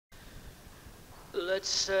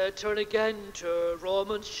Let's turn again to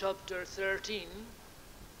Romans chapter 13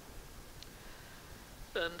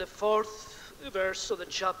 and the 4th verse of the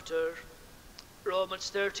chapter,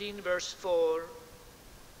 Romans 13 verse 4.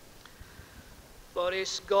 For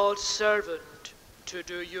is God's servant to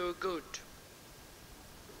do you good?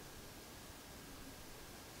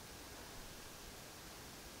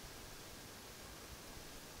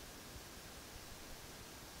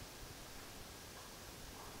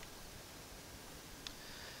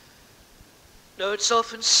 Now, it's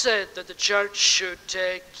often said that the church should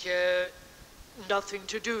take nothing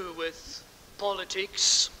to do with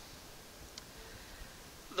politics,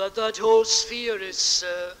 that whole sphere is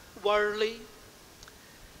worldly,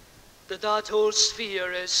 that whole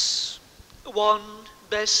sphere is one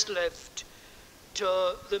best left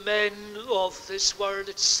to the men of this world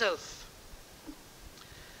itself,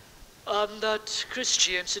 and that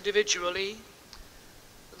Christians individually,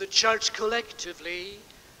 the church collectively,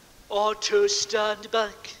 ought to stand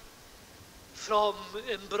back from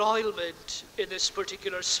embroilment in this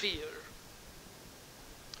particular sphere.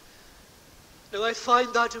 Now, I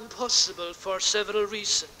find that impossible for several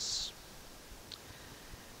reasons.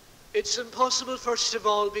 It's impossible, first of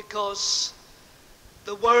all, because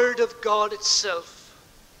the Word of God itself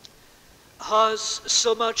has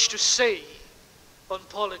so much to say on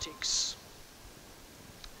politics.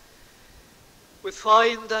 We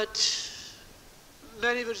find that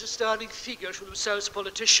many of the standing figures were themselves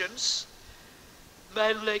politicians,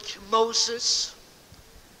 men like Moses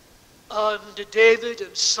and David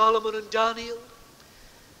and Solomon and Daniel,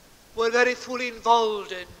 were very fully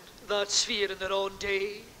involved in that sphere in their own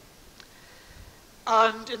day.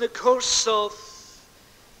 And in the course of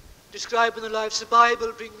describing their lives, the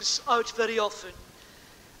Bible brings out very often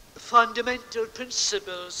the fundamental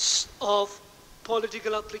principles of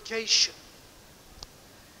political application.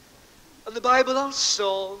 And the Bible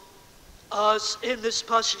also, as in this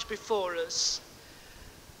passage before us,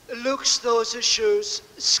 looks those issues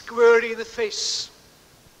squarely in the face.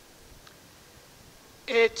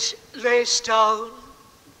 It lays down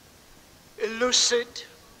a lucid,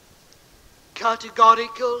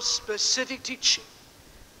 categorical, specific teaching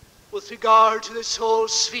with regard to this whole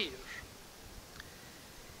sphere.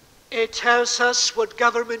 It tells us what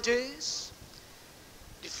government is,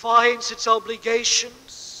 defines its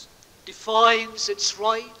obligations, defines its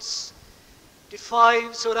rights,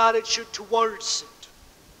 defines our attitude towards it.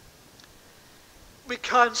 We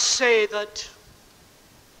can't say that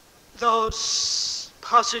those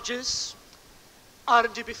passages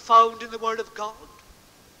aren't to be found in the Word of God.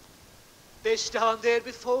 They stand there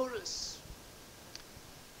before us.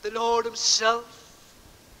 The Lord Himself,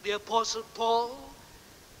 the Apostle Paul,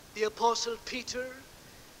 the Apostle Peter,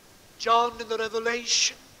 John in the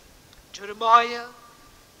Revelation, Jeremiah,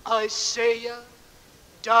 Isaiah,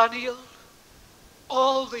 Daniel,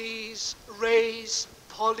 all these raise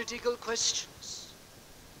political questions.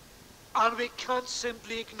 And we can't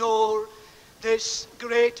simply ignore this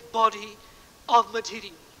great body of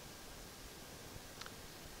material.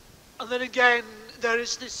 And then again, there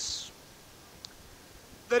is this.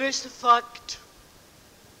 There is the fact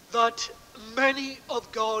that many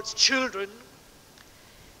of God's children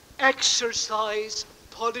exercise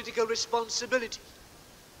political responsibility,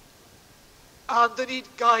 and they need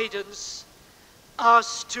guidance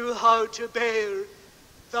as to how to bear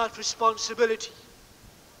that responsibility.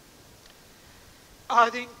 I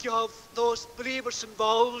think of those believers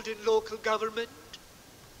involved in local government,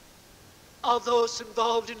 of those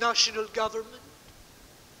involved in national government,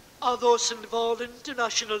 of those involved in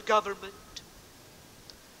international government.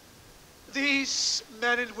 These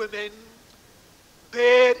men and women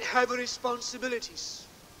bear heavy responsibilities.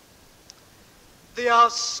 They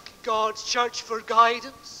ask God's church for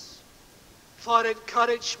guidance, for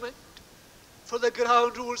encouragement, for the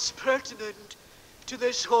ground rules pertinent to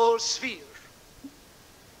this whole sphere.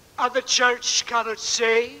 And the church cannot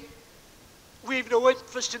say, we've no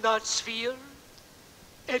interest in that sphere.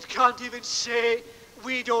 It can't even say,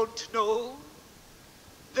 we don't know.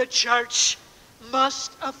 The church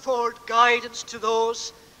must afford guidance to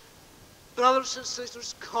those brothers and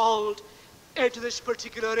sisters called into this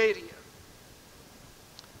particular area.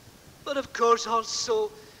 But of course,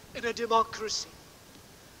 also in a democracy,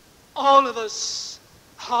 all of us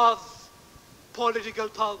have political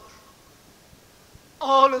power.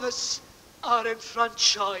 All of us are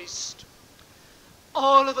enfranchised.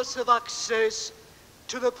 All of us have access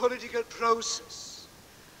to the political process.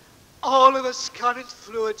 All of us can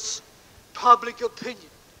influence public opinion.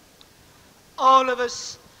 All of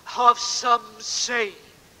us have some say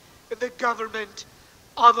in the government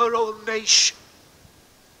of our own nation.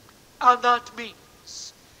 And that means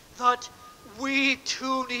that we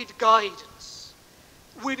too need guidance.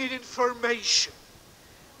 We need information.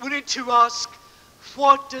 We need to ask,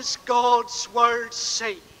 what does God's word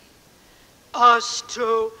say as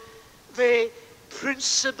to the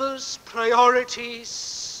principles,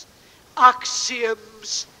 priorities,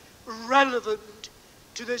 axioms relevant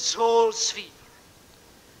to this whole sphere?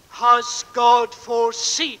 Has God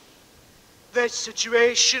foreseen this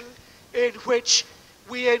situation in which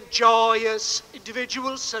we enjoy as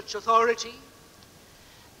individuals such authority?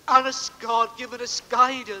 And has God given us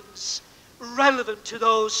guidance relevant to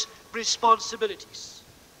those responsibilities?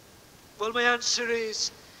 Well, my answer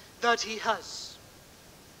is that he has.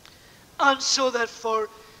 And so therefore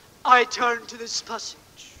I turn to this passage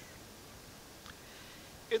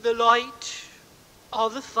in the light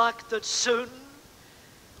of the fact that soon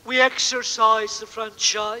we exercise the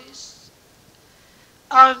franchise,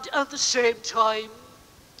 and at the same time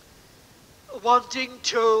wanting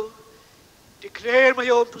to declare my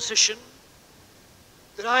own position,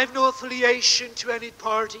 that I have no affiliation to any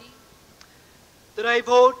party, that I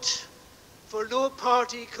vote for no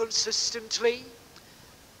party consistently,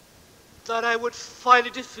 that I would find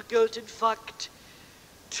it difficult, in fact,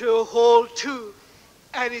 to hold to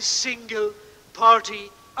any single party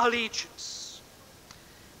allegiance.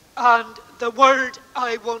 And the word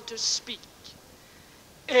I want to speak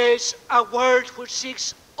is a word which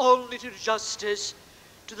seeks only to do justice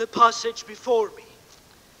to the passage before me.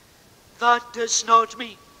 That does not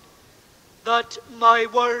mean that my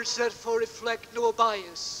words therefore reflect no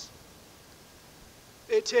bias.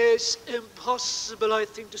 It is impossible, I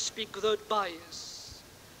think, to speak without bias.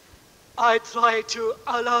 I try to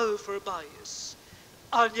allow for bias,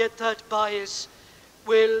 and yet that bias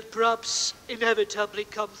will perhaps inevitably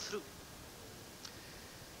come through.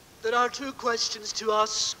 There are two questions to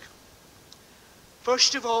ask.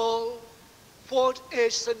 First of all, what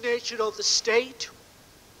is the nature of the state?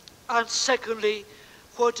 And secondly,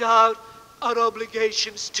 what are our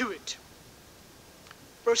obligations to it?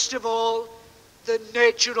 First of all, the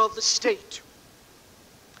nature of the state.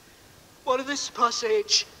 Well, in this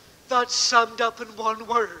passage, that's summed up in one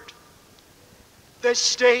word. The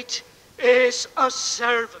state is a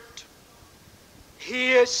servant.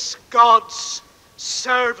 He is God's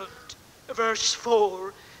servant, verse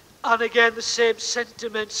 4, and again the same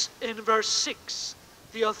sentiments in verse 6.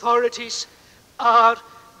 The authorities are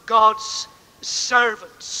God's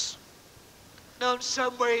servants. Now, in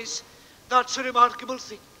some ways, that's a remarkable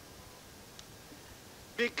thing,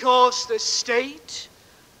 because the state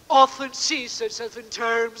often sees itself in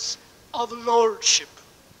terms of lordship.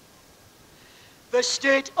 The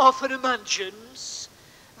state often imagines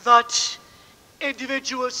that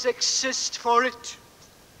individuals exist for it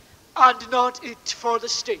and not it for the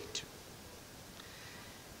state.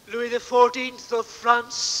 Louis XIV of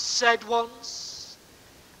France said once,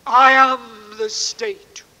 "I am the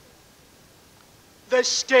state. The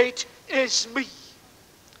state is me.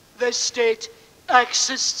 The state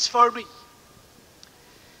exists for me."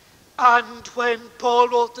 And when Paul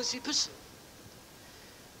wrote this epistle,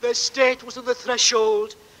 the state was on the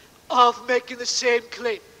threshold of making the same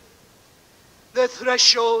claim. The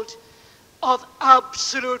threshold of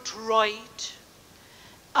absolute right,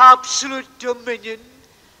 absolute dominion,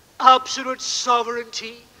 absolute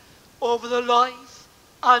sovereignty over the life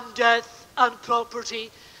and death and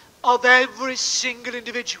property of every single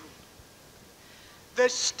individual. The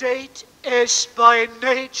state is by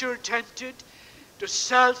nature tempted to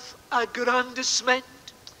self-aggrandizement,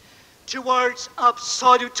 towards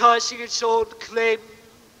absolutizing its own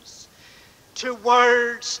claims,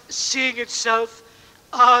 towards seeing itself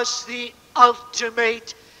as the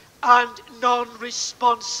ultimate and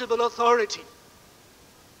non-responsible authority.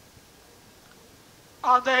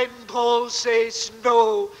 And then Paul says,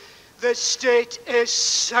 no, the state is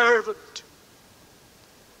servant.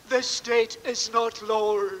 The state is not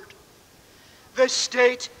Lord. The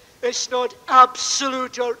state is not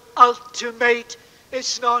absolute or ultimate.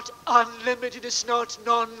 It's not unlimited, it's not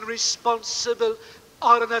non-responsible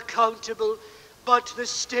or unaccountable, but the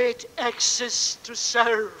state exists to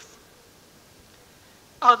serve.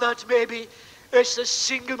 And that maybe is the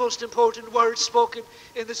single most important word spoken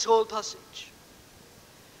in this whole passage.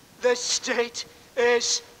 The state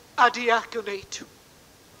is a diaconate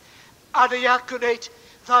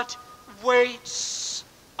that waits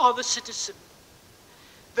on the citizen.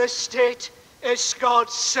 The state is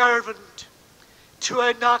God's servant to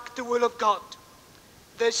enact the will of God.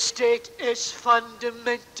 The state is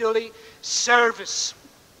fundamentally service.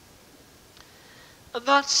 And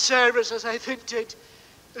that service, as I've hinted,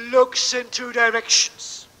 looks in two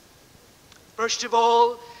directions. First of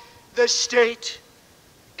all, the state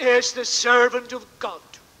is the servant of God.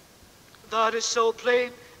 That is so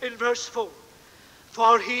plain in verse 4.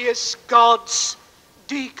 For he is God's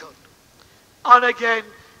deacon. And again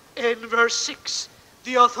in verse 6,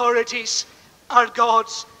 the authorities are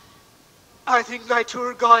God's, I think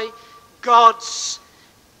liturgai, God's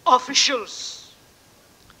officials.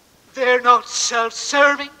 They're not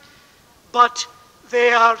self-serving, but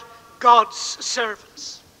they are God's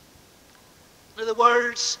servants. In other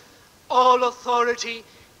words, all authority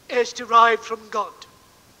is derived from God.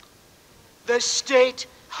 The state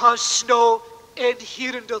has no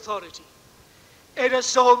inherent authority. It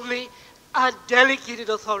is only a delegated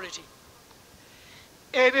authority.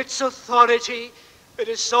 In its authority, it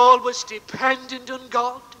is always dependent on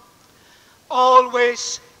God,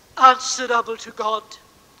 always answerable to God,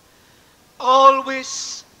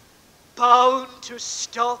 always bound to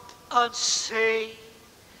stop and say,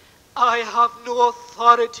 I have no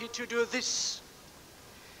authority to do this.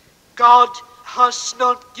 God has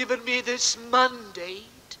not given me this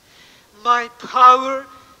mandate. My power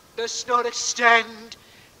does not extend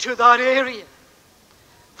to that area.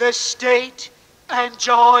 The state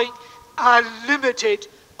enjoying a limited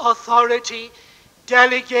authority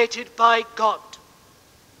delegated by God.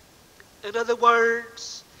 In other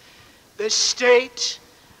words, the state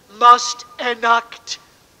must enact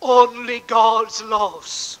only God's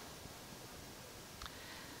laws.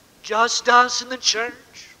 Just as in the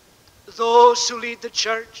church, those who lead the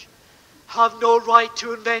church have no right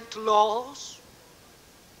to invent laws.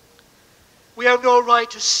 We have no right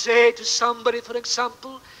to say to somebody, for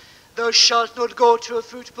example, thou shalt not go to a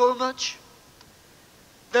football match.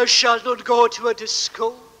 Thou shalt not go to a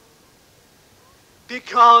disco.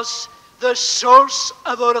 Because the source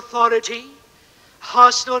of our authority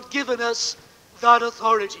has not given us that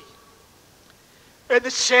authority. In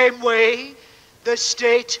the same way, the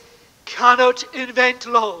state cannot invent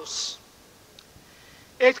laws.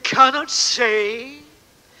 It cannot say,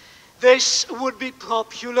 this would be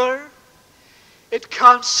popular. It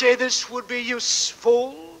can't say this would be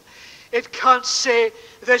useful. It can't say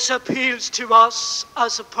this appeals to us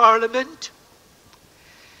as a parliament.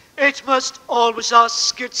 It must always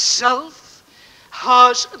ask itself,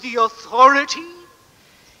 has the authority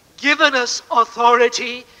given us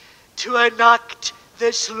authority to enact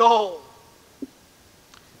this law?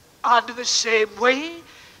 And in the same way,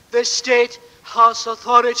 the state has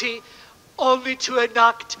authority only to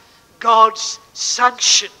enact God's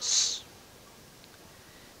sanctions.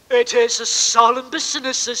 It is a solemn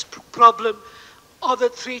business, this problem of the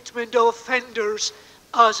treatment of offenders,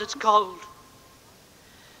 as it's called.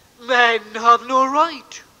 Men have no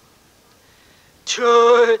right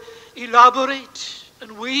to elaborate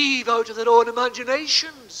and weave out of their own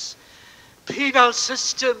imaginations penal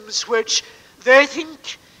systems which they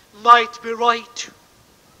think might be right.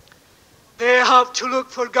 They have to look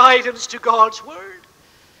for guidance to God's word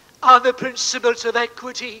and the principles of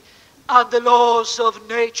equity and the laws of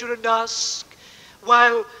nature and ask,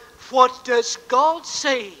 well, what does God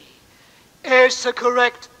say is the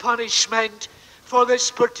correct punishment for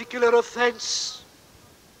this particular offense?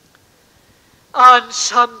 And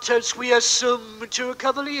sometimes we assume too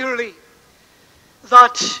cavalierly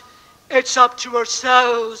that it's up to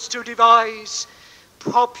ourselves to devise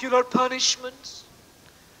popular punishments,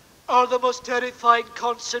 or the most terrifying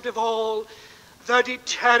concept of all, the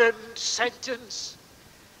deterrent sentence,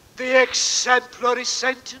 the exemplary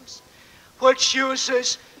sentence, which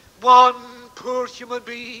uses one poor human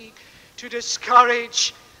being to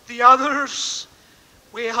discourage the others.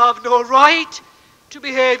 We have no right to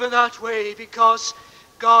behave in that way, because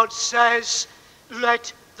God says,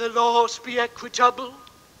 let the laws be equitable,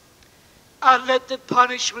 and let the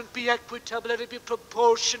punishment be equitable, let it be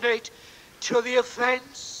proportionate to the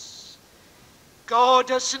offense. God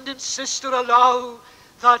doesn't insist or allow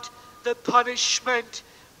that the punishment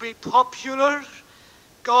be popular.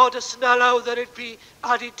 God doesn't allow that it be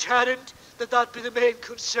a deterrent, that be the main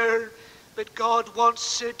concern, but God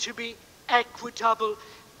wants it to be equitable,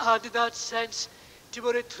 and in that sense to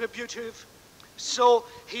be retributive. So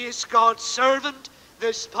he is God's servant,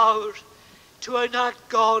 this power, to enact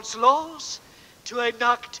God's laws, to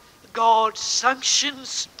enact God's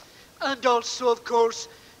sanctions, and also, of course,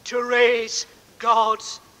 to raise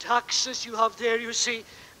God's taxes. You have there, you see,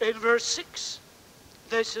 in verse 6.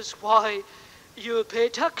 This is why you pay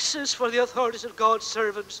taxes, for the authorities of God's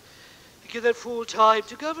servants to give their full time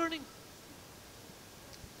to governing.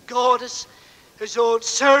 God is his own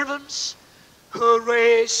servants who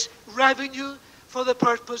raise revenue for the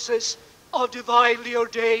purposes of divinely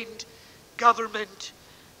ordained government.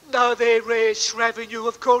 Now they raise revenue,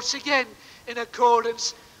 of course, again, in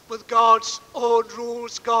accordance with God's own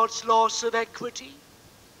rules, God's laws of equity,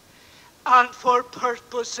 and for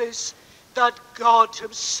purposes that God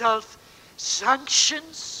himself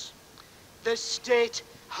sanctions. The state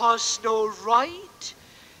has no right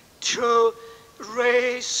to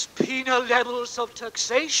raise penal levels of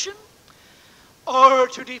taxation or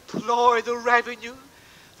to deploy the revenue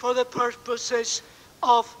for the purposes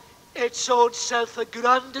of its own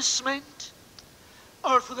self-aggrandizement,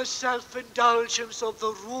 or for the self-indulgence of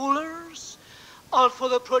the rulers, or for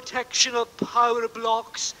the protection of power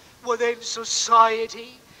blocks within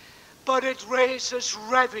society, but it raises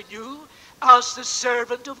revenue as the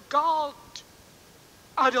servant of God.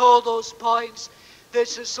 At all those points,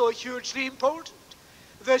 this is so hugely important.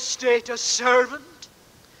 The state a servant,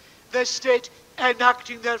 the state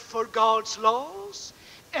enacting therefore God's laws,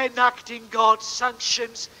 enacting God's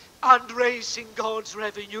sanctions, and raising God's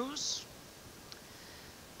revenues.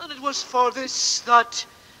 And it was for this that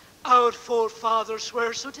our forefathers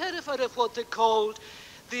were so terrified of what they called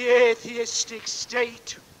the atheistic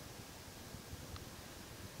state.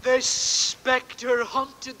 This spectre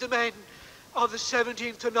haunted the men of the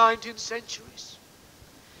 17th and 19th centuries.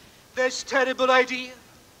 This terrible idea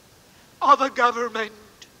of a government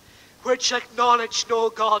which acknowledged no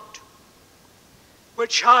God,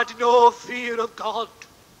 which had no fear of God,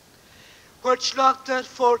 which lacked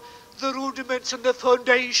therefore the rudiments and the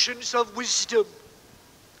foundations of wisdom,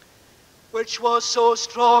 which was so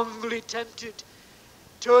strongly tempted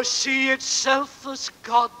to see itself as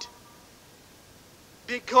God,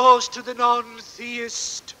 because to the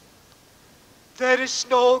non-theist there is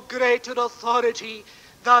no greater authority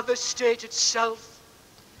than the state itself.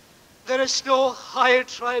 There is no higher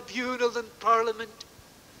tribunal than Parliament.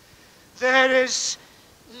 There is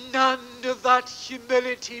none of that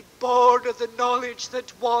humility born of the knowledge that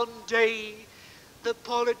one day the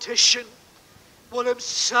politician will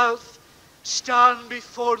himself stand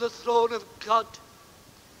before the throne of God.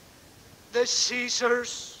 The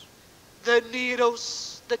Caesars, the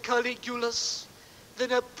Neros, the Caligulas, the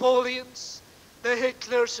Napoleons, the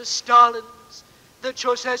Hitlers, the Stalins, the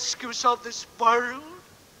Ceausescus of this world,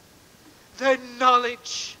 the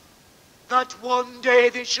knowledge that one day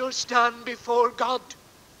they shall stand before God.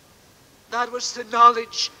 That was the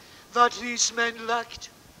knowledge that these men lacked.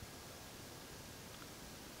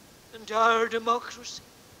 And our democracy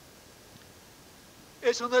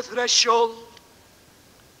is on the threshold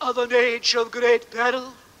of an age of great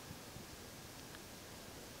peril,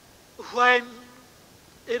 when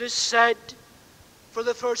it is said for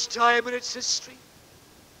the first time in its history,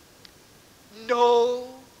 no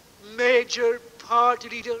major party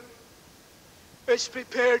leader is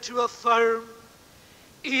prepared to affirm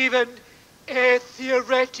even a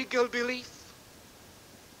theoretical belief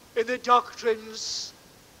in the doctrines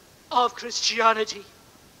of Christianity.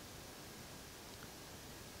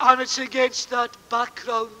 And it's against that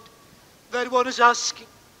background that one is asking,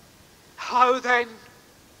 how then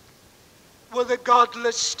will the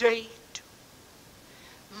godless state,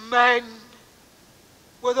 men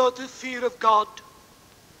without the fear of God,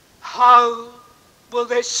 how will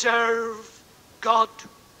they serve God?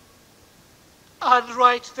 And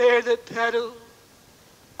right there, the peril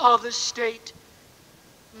of the state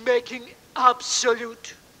making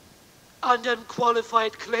absolute and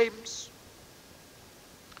unqualified claims.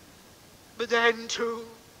 But then too,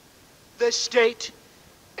 the state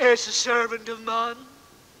is a servant of man.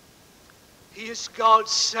 He is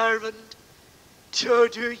God's servant to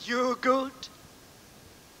do you good.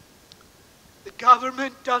 The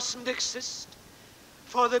government doesn't exist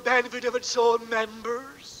for the benefit of its own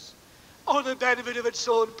members or the benefit of its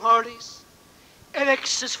own parties. It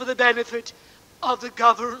exists for the benefit of the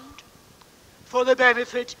governed, for the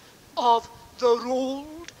benefit of the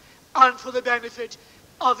ruled, and for the benefit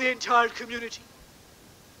of the entire community.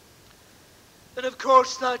 And of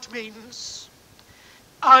course that means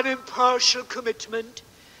an impartial commitment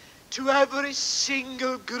to every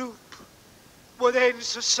single group within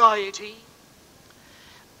society,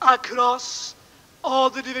 across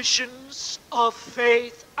all the divisions of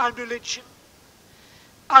faith and religion,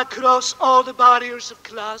 across all the barriers of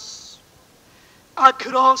class,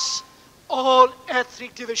 across all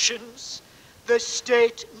ethnic divisions. The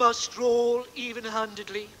state must rule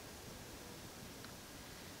even-handedly.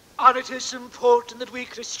 And it is important that we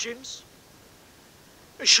Christians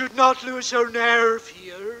should not lose our nerve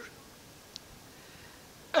here,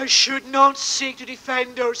 should not seek to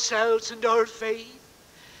defend ourselves and our faith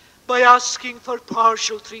by asking for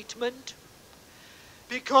partial treatment,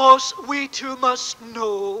 because we too must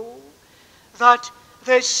know that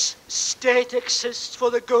this state exists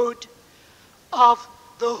for the good of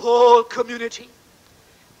the whole community,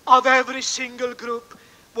 of every single group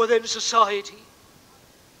within society.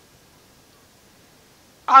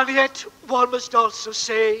 And yet one must also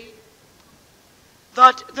say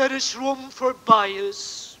that there is room for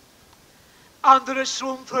bias and there is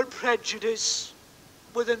room for prejudice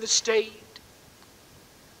within the state.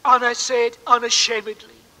 And I say it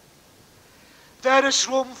unashamedly. There is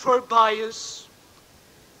room for bias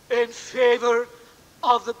in favor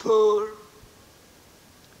of the poor.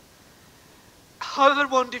 However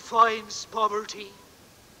one defines poverty,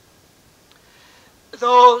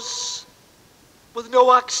 those with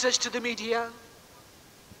no access to the media,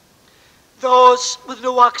 those with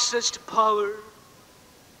no access to power,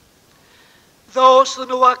 those with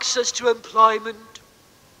no access to employment,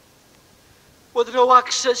 with no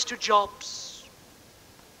access to jobs,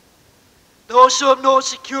 those who have no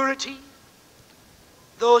security,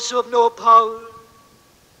 those who have no power,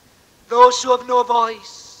 those who have no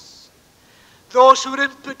voice, those who are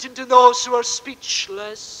impotent and those who are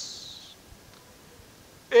speechless.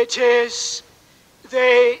 It is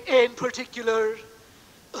they in particular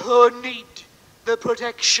who need the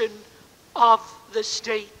protection of the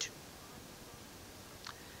state.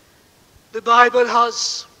 The Bible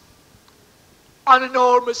has an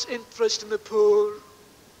enormous interest in the poor.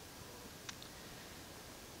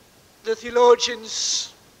 The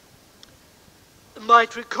theologians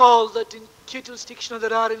might recall that in Kittle's dictionary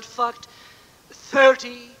there are in fact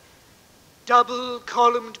 30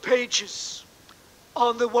 double-columned pages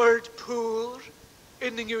on the word poor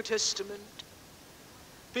in the New Testament,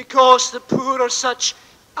 because the poor are such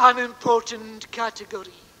an important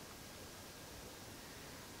category.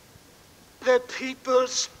 The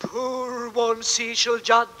people's poor ones he shall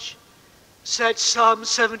judge, said Psalm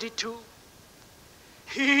 72.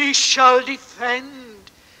 He shall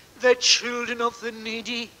defend the children of the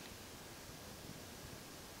needy.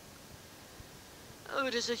 Oh,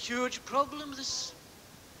 it is a huge problem, this.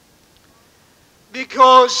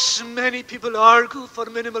 Because many people argue for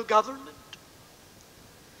minimal government.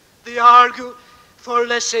 They argue for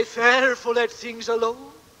laissez-faire, for let things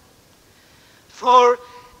alone, for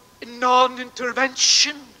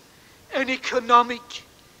non-intervention in economic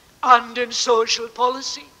and in social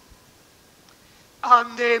policy.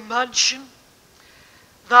 And they imagine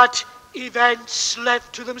that events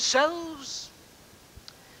left to themselves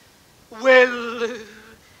will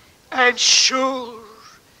ensure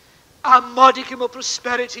a modicum of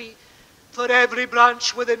prosperity for every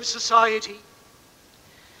branch within society.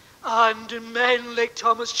 And men like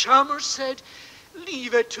Thomas Chalmers said,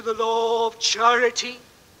 leave it to the law of charity.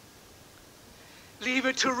 Leave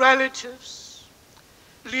it to relatives.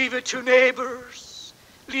 Leave it to neighbors.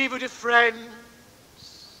 Leave it to friends.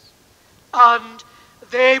 And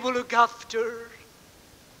they will look after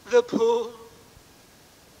the poor.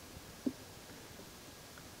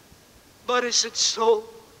 But is it so?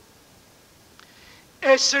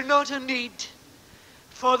 Is there not a need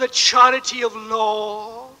for the charity of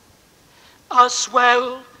law as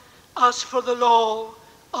well as for the law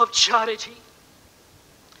of charity?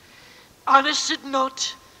 And is it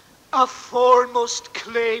not a foremost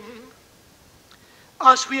claim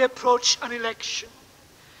as we approach an election,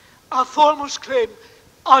 a foremost claim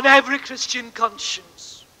on every Christian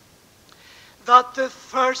conscience, that the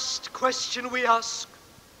first question we ask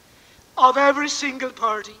of every single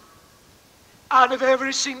party and of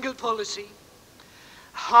every single policy,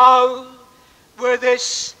 how will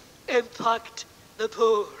this impact the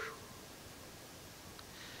poor?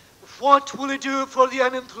 What will it do for the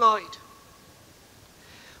unemployed?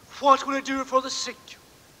 What will it do for the sick?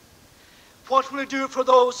 What will it do for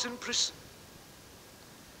those in prison?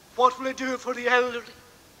 What will it do for the elderly?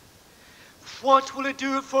 What will it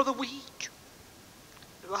do for the weak?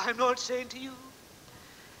 I'm not saying to you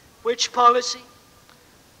which policy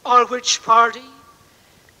or which party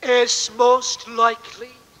is most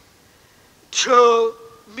likely to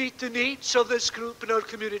meet the needs of this group in our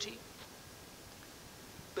community.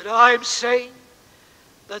 But I'm saying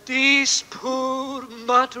that these poor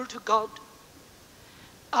matter to God,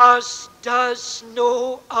 as does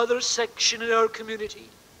no other section in our community.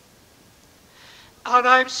 And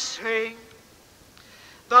I'm saying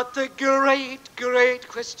that the great, great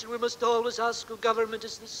question we must always ask of government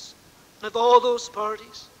is this, of all those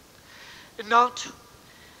parties, not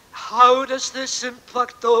how does this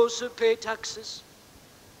impact those who pay taxes,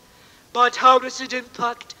 but how does it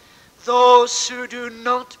impact those who do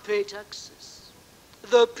not pay taxes,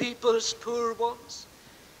 the people's poor ones?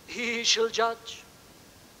 He shall judge.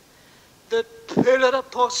 The pillar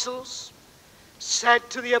apostles said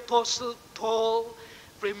to the apostle Paul,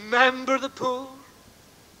 remember the poor.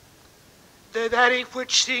 The very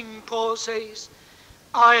which thing, Paul says,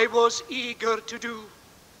 I was eager to do.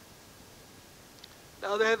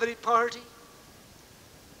 Now every party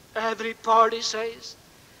says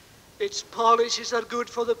its policies are good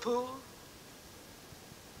for the poor.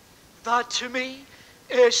 That to me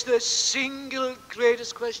is the single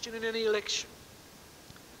greatest question in any election.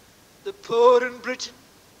 The poor in Britain,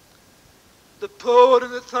 the poor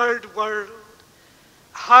in the third world,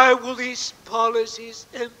 how will these policies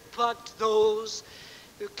impact those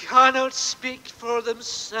who cannot speak for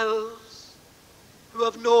themselves, who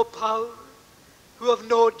have no power, who have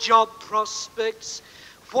no job prospects?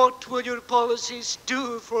 What will your policies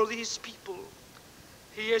do for these people?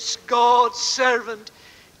 He is God's servant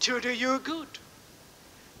to do you good.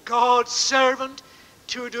 God's servant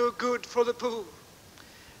to do good for the poor,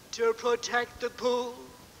 to protect the poor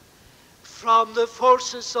from the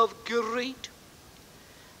forces of greed,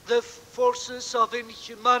 the forces of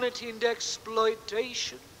inhumanity and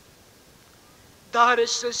exploitation. That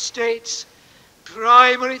is the state's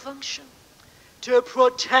primary function, to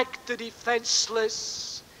protect the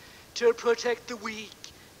defenseless, to protect the weak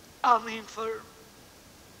and the infirm.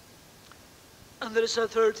 And there is a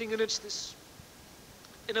third thing, and it's this.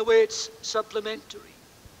 In a way, it's supplementary.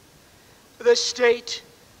 The state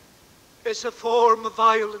is a form of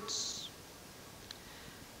violence.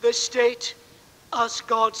 The state as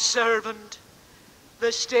God's servant,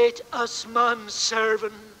 the state as man's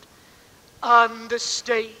servant, and the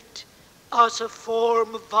state as a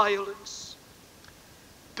form of violence,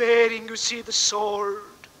 bearing, you see, the sword.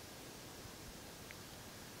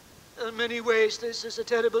 In many ways, this is a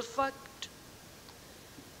terrible fact.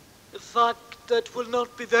 A fact that will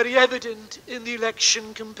not be very evident in the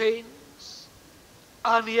election campaigns.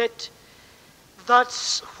 And yet,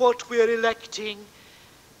 that's what we are electing.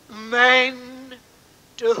 Men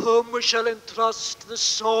to whom we shall entrust the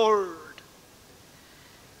sword,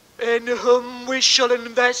 in whom we shall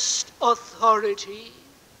invest authority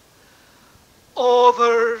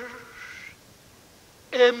over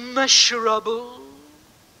immeasurable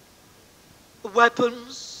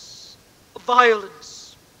weapons of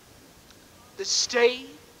violence. The state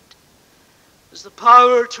has the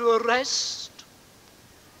power to arrest,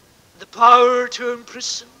 the power to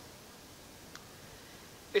imprison.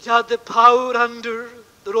 It had the power under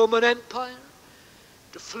the Roman Empire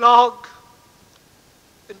to flog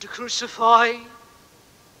and to crucify.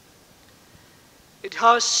 It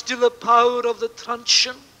has still the power of the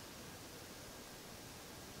truncheon.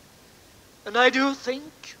 And I do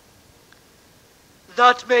think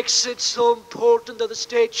that makes it so important that the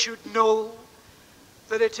state should know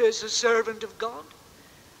that it is a servant of God.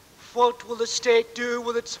 What will the state do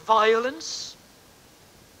with its violence?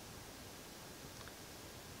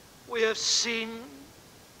 We have seen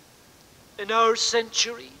in our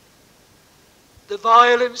century the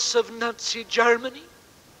violence of Nazi Germany,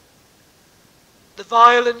 the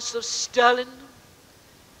violence of Stalin,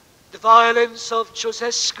 the violence of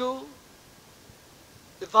Ceausescu,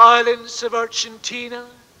 the violence of Argentina,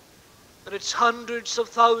 and its hundreds of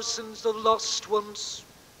thousands of lost ones.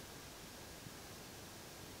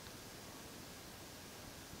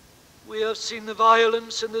 We have seen the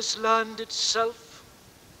violence in this land itself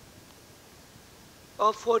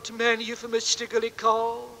of what men euphemistically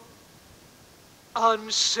call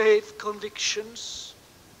unsafe convictions.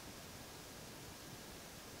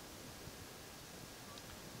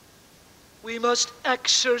 We must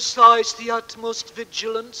exercise the utmost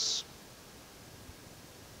vigilance.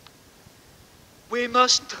 We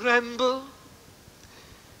must tremble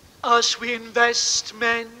as we invest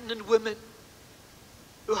men and women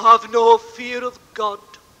who have no fear of God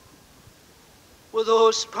with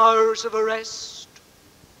those powers of arrest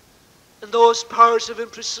and those powers of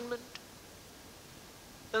imprisonment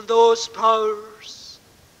and those powers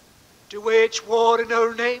to wage war in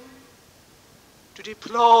our name, to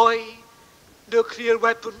deploy nuclear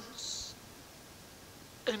weapons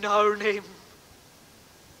in our name.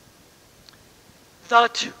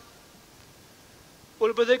 That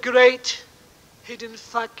will be the great hidden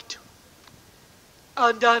fact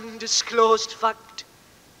and undisclosed fact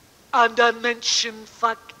and unmentioned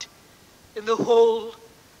fact in the whole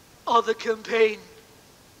of the campaign.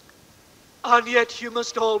 And yet you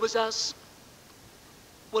must always ask,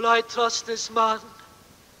 will I trust this man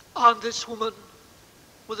and this woman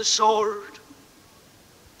with a sword?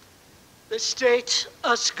 The state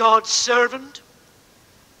as God's servant,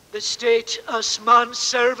 the state as man's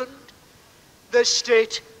servant, the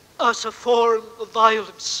state as a form of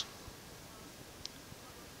violence.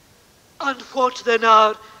 And what then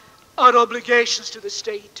are our obligations to the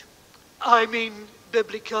state? I mean,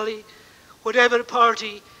 biblically, whatever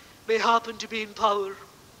party may happen to be in power.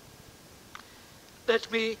 Let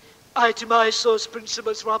me itemize those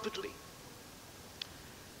principles rapidly.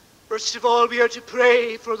 First of all, we are to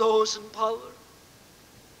pray for those in power.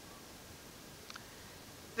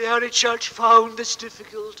 The early church found this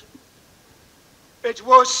difficult. It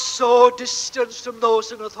was so distant from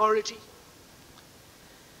those in authority.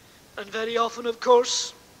 And very often, of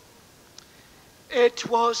course, it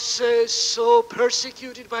was so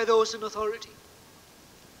persecuted by those in authority.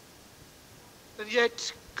 And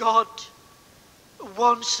yet God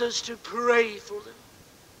wants us to pray for them.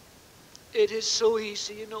 It is so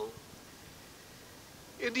easy, you know.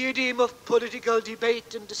 In the idiom of political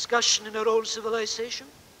debate and discussion in our own civilization,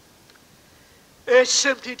 it's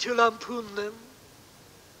simply to lampoon them,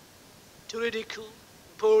 to ridicule,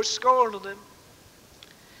 pour scorn on them.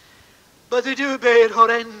 But they do bear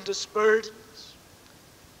horrendous burdens,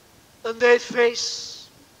 and they face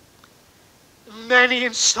many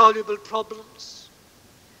insoluble problems.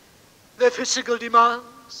 The physical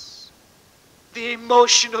demands, the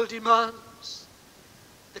emotional demands,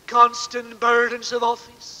 the constant burdens of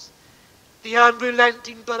office, the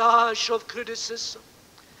unrelenting barrage of criticism,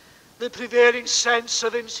 the prevailing sense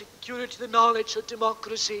of insecurity, the knowledge that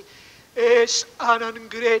democracy is an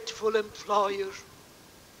ungrateful employer.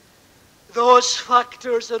 Those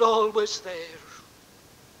factors are always there.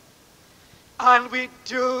 And we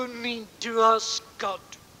do need to ask God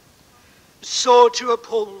so to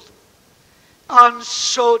uphold them, and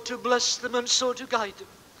so to bless them, and so to guide them,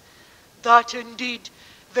 that indeed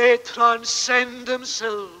they transcend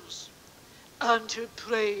themselves, and to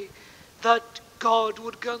pray that God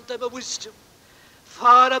would grant them a wisdom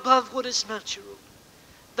far above what is natural,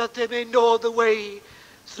 that they may know the way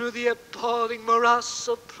through the appalling morass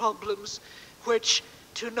of problems which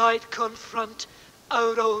tonight confront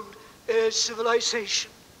our own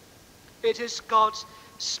civilization. It is God's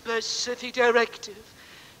specific directive.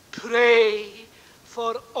 Pray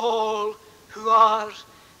for all who are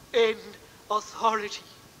in authority.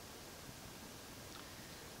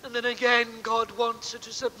 And then again, God wants us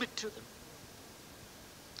to submit to them.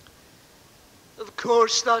 Of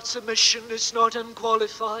course, that submission is not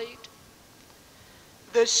unqualified.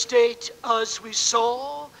 The state, as we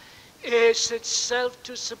saw, is itself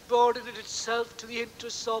to subordinate itself to the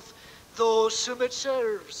interests of those whom it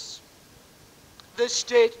serves. The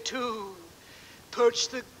state, too, puts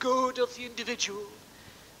the good of the individual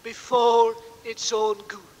before its own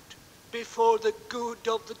good, before the good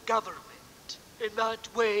of the government. In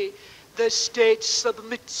that way, the state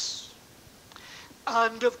submits.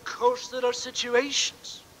 And of course, there are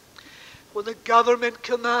situations when the government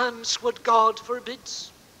commands what God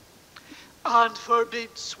forbids, and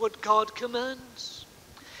forbids what God commands.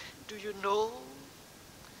 Do you know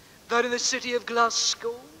that in the city of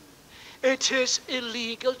Glasgow, it is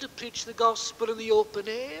illegal to preach the gospel in the open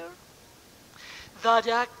air? That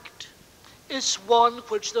act is one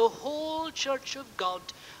which the whole Church of God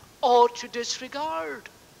ought to disregard.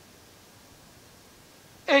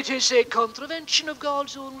 It is a contravention of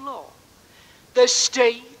God's own law. The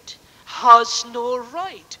state has no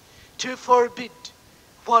right to forbid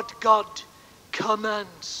what God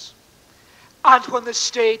commands. And when the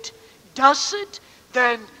state does it,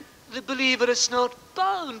 then the believer is not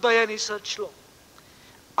bound by any such law.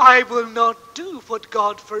 I will not do what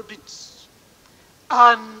God forbids,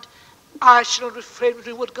 and I shall not refrain from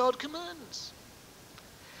doing what God commands.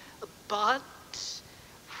 But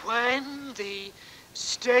when the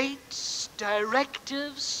state's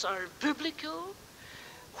directives are biblical,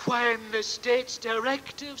 when the state's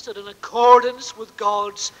directives are in accordance with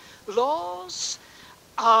God's laws,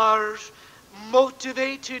 are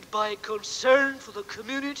motivated by concern for the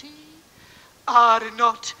community, are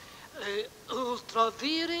not ultra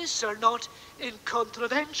vires, are not in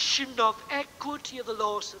contravention of equity of the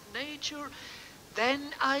laws of nature, then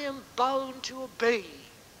I am bound to obey.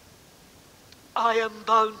 I am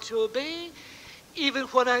bound to obey, even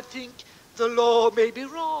when I think the law may be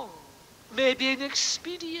wrong, may be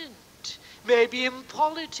inexpedient, may be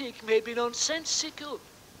impolitic, may be nonsensical.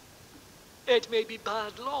 It may be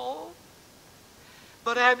bad law,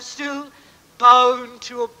 but I am still bound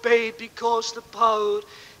to obey because the power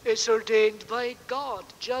is ordained by God,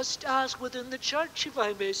 just as within the church, if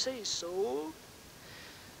I may say so.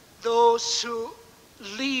 Those who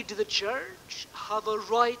lead the church have a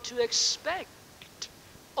right to expect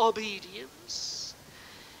obedience,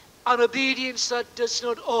 an obedience that does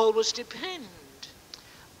not always depend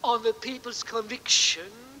on the people's conviction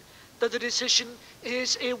that the decision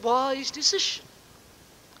is a wise decision.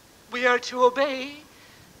 We are to obey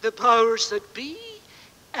the powers that be,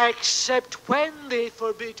 except when they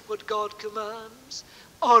forbid what God commands,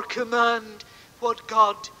 or command what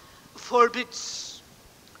God forbids.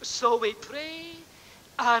 So we pray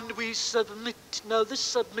and we submit. Now this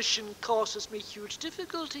submission causes me huge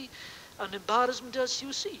difficulty and embarrassment, as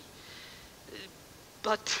you see.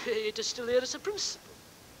 But it is still there as a principle.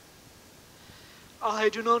 I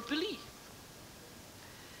do not believe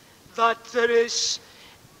that there is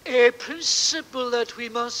a principle that we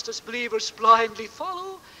must, as believers, blindly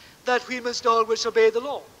follow, that we must always obey the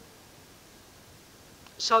law.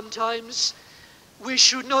 Sometimes we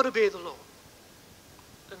should not obey the law.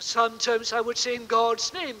 And sometimes, I would say, in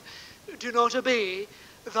God's name, do not obey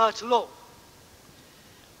that law.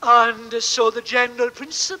 And so the general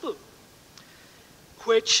principle,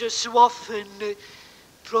 which is so often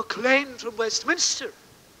proclaimed from Westminster,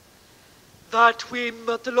 that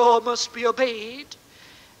the law must be obeyed,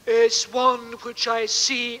 is one which I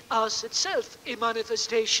see as itself a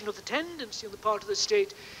manifestation of the tendency on the part of the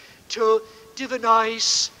state to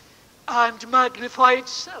divinize and magnify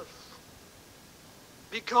itself.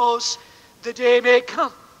 Because the day may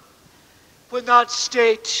come when that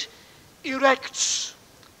state erects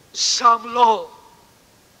some law,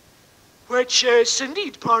 which is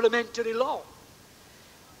indeed parliamentary law,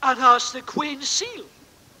 and has the Queen's seal,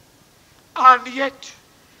 and yet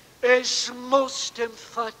is most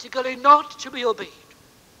emphatically not to be obeyed.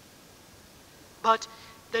 But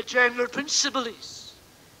the general principle is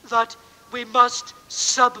that we must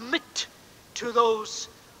submit to those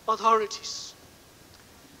authorities.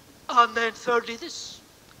 And then thirdly this,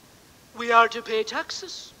 we are to pay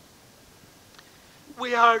taxes,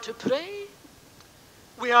 we are to pray,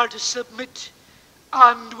 we are to submit,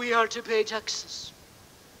 and we are to pay taxes.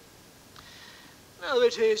 Now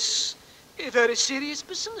it is a very serious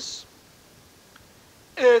business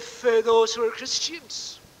if those who are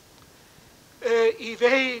Christians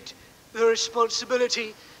evade the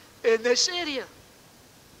responsibility in this area,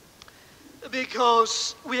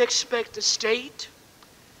 because we expect the state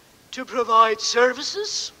to provide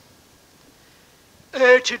services.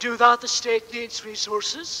 To do that, the state needs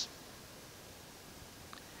resources.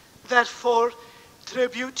 Therefore,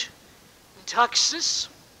 tribute and taxes.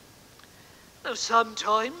 Now,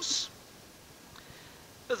 sometimes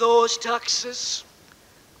those taxes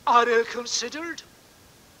are ill-considered.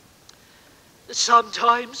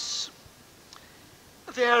 Sometimes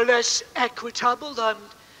they are less equitable than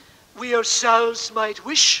we ourselves might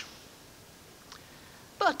wish.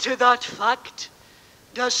 But that fact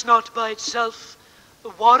does not by itself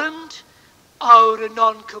warrant our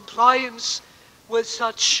non-compliance with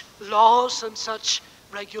such laws and such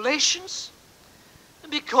regulations,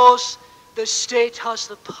 because the state has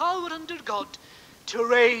the power under God to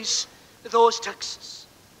raise those taxes.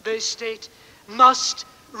 The state must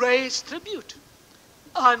raise tribute,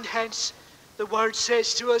 and hence the word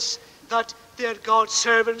says to us that they are God's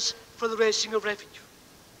servants for the raising of revenue.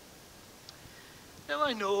 Now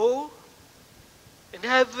I know in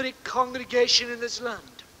every congregation in this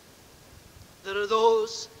land there are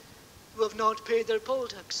those who have not paid their poll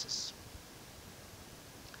taxes,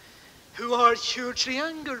 who are hugely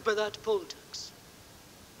angered by that poll tax.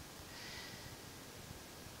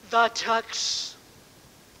 That tax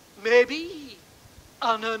may be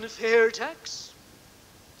an unfair tax.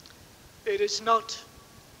 It is not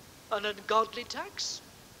an ungodly tax.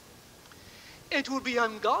 It would be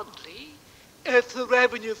ungodly if the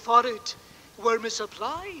revenue for it were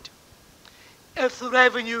misapplied, if the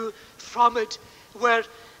revenue from it were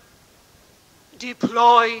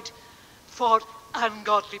deployed for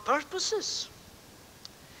ungodly purposes,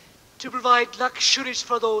 to provide luxuries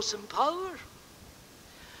for those in power,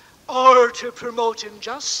 or to promote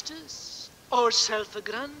injustice or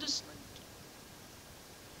self-aggrandizement.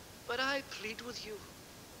 But I plead with you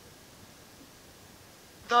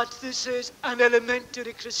that this is an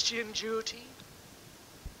elementary Christian duty.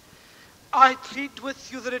 I plead with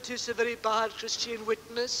you that it is a very bad Christian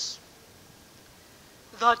witness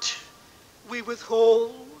that we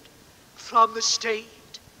withhold from the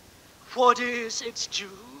state what is its due.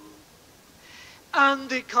 And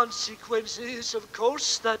the consequence is, of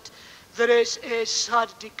course, that there is a sad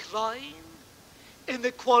decline in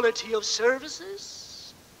the quality of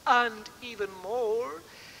services, and even more,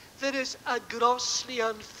 there is a grossly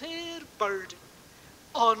unfair burden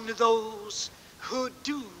on those who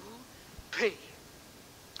do pay.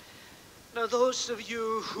 Now, those of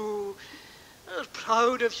you who are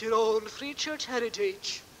proud of your own Free Church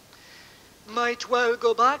heritage might well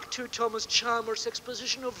go back to Thomas Chalmers'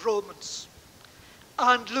 exposition of Romans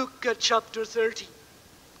and look at chapter 30.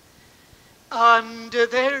 And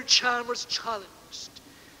there Chalmers challenged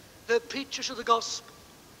the preachers of the gospel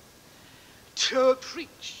to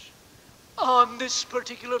preach on this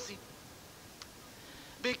particular theme,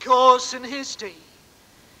 because in his day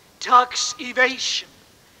tax evasion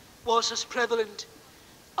was as prevalent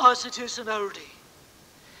as it is in our day.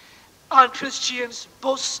 And Christians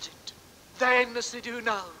boasted then, as they do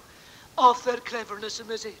now, of their cleverness in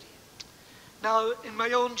this area. Now, in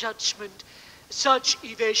my own judgment, such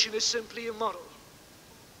evasion is simply immoral.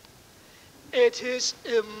 It is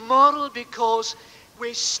immoral because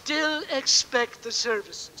we still expect the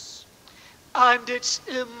services. And it's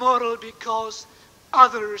immoral because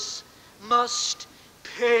others must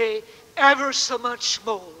pay ever so much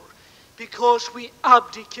more because we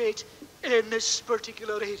abdicate in this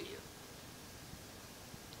particular area.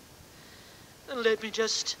 And let me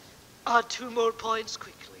just add two more points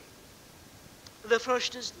quickly. The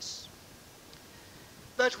first is this,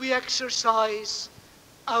 that we exercise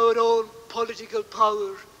our own political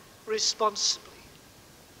power responsibly.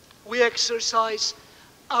 We exercise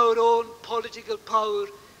our own political power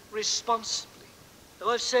responsibly. Now,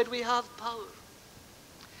 I've said we have power.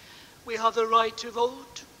 We have the right to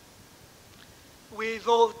vote. We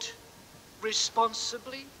vote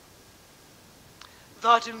responsibly.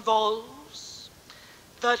 That involves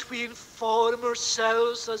that we inform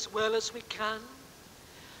ourselves as well as we can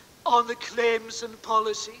on the claims and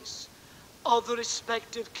policies of the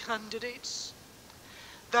respective candidates,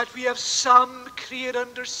 that we have some clear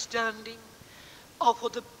understanding of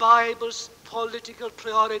what the Bible's political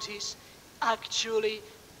priorities actually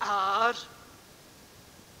are.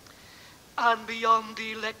 And beyond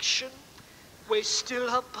the election, we still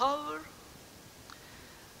have power.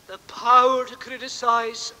 The power to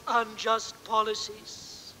criticize unjust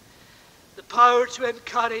policies. The power to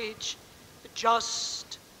encourage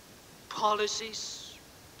just policies.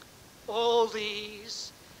 All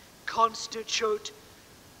these constitute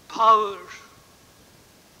power.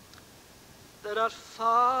 There are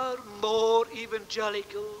far more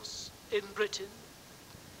evangelicals in Britain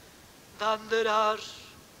than there are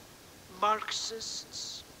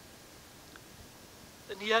Marxists.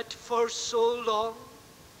 And yet for so long,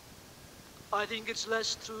 I think it's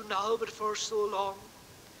less true now, but for so long,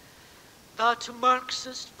 that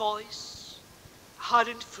Marxist voice had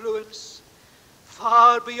influence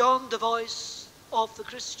far beyond the voice of the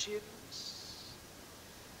Christians,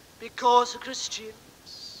 because the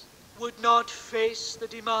Christians would not face the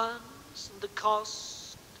demands and the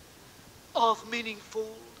cost of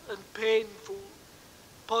meaningful and painful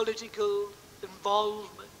political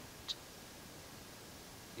involvement.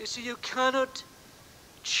 You see, you cannot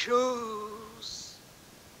choose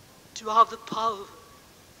to have the power.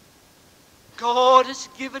 God has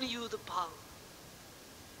given you the power.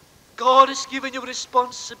 God has given you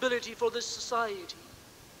responsibility for this society.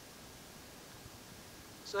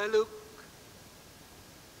 So I look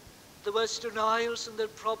at the Western Isles and their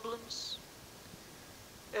problems.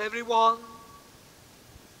 Everyone,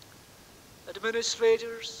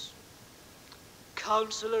 administrators,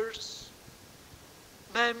 councillors,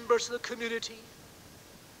 members of the community,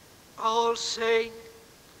 all saying,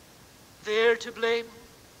 they're to blame,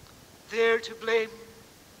 they're to blame,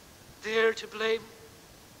 they're to blame.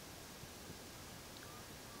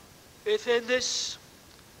 If in this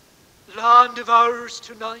land of ours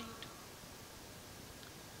tonight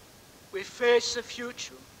we face a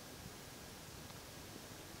future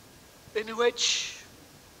in which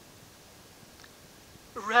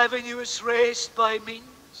revenue is raised by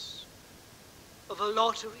means of a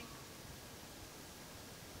lottery,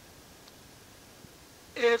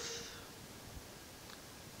 if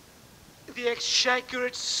the exchequer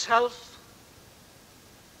itself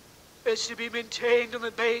is to be maintained on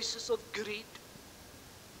the basis of greed,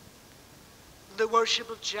 the worship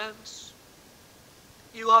of chance,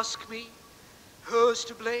 you ask me, who's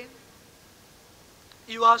to blame?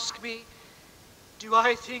 You ask me, do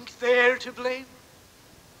I think they're to blame?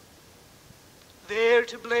 They're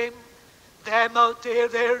to blame. Them out there,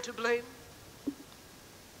 they're to blame.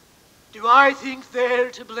 Do I think they're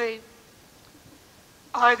to blame?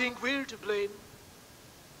 I think we're to blame.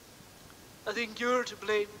 I think you're to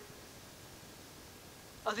blame.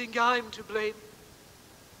 I think I'm to blame.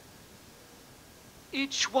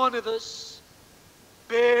 Each one of us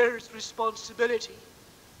bears responsibility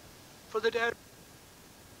for the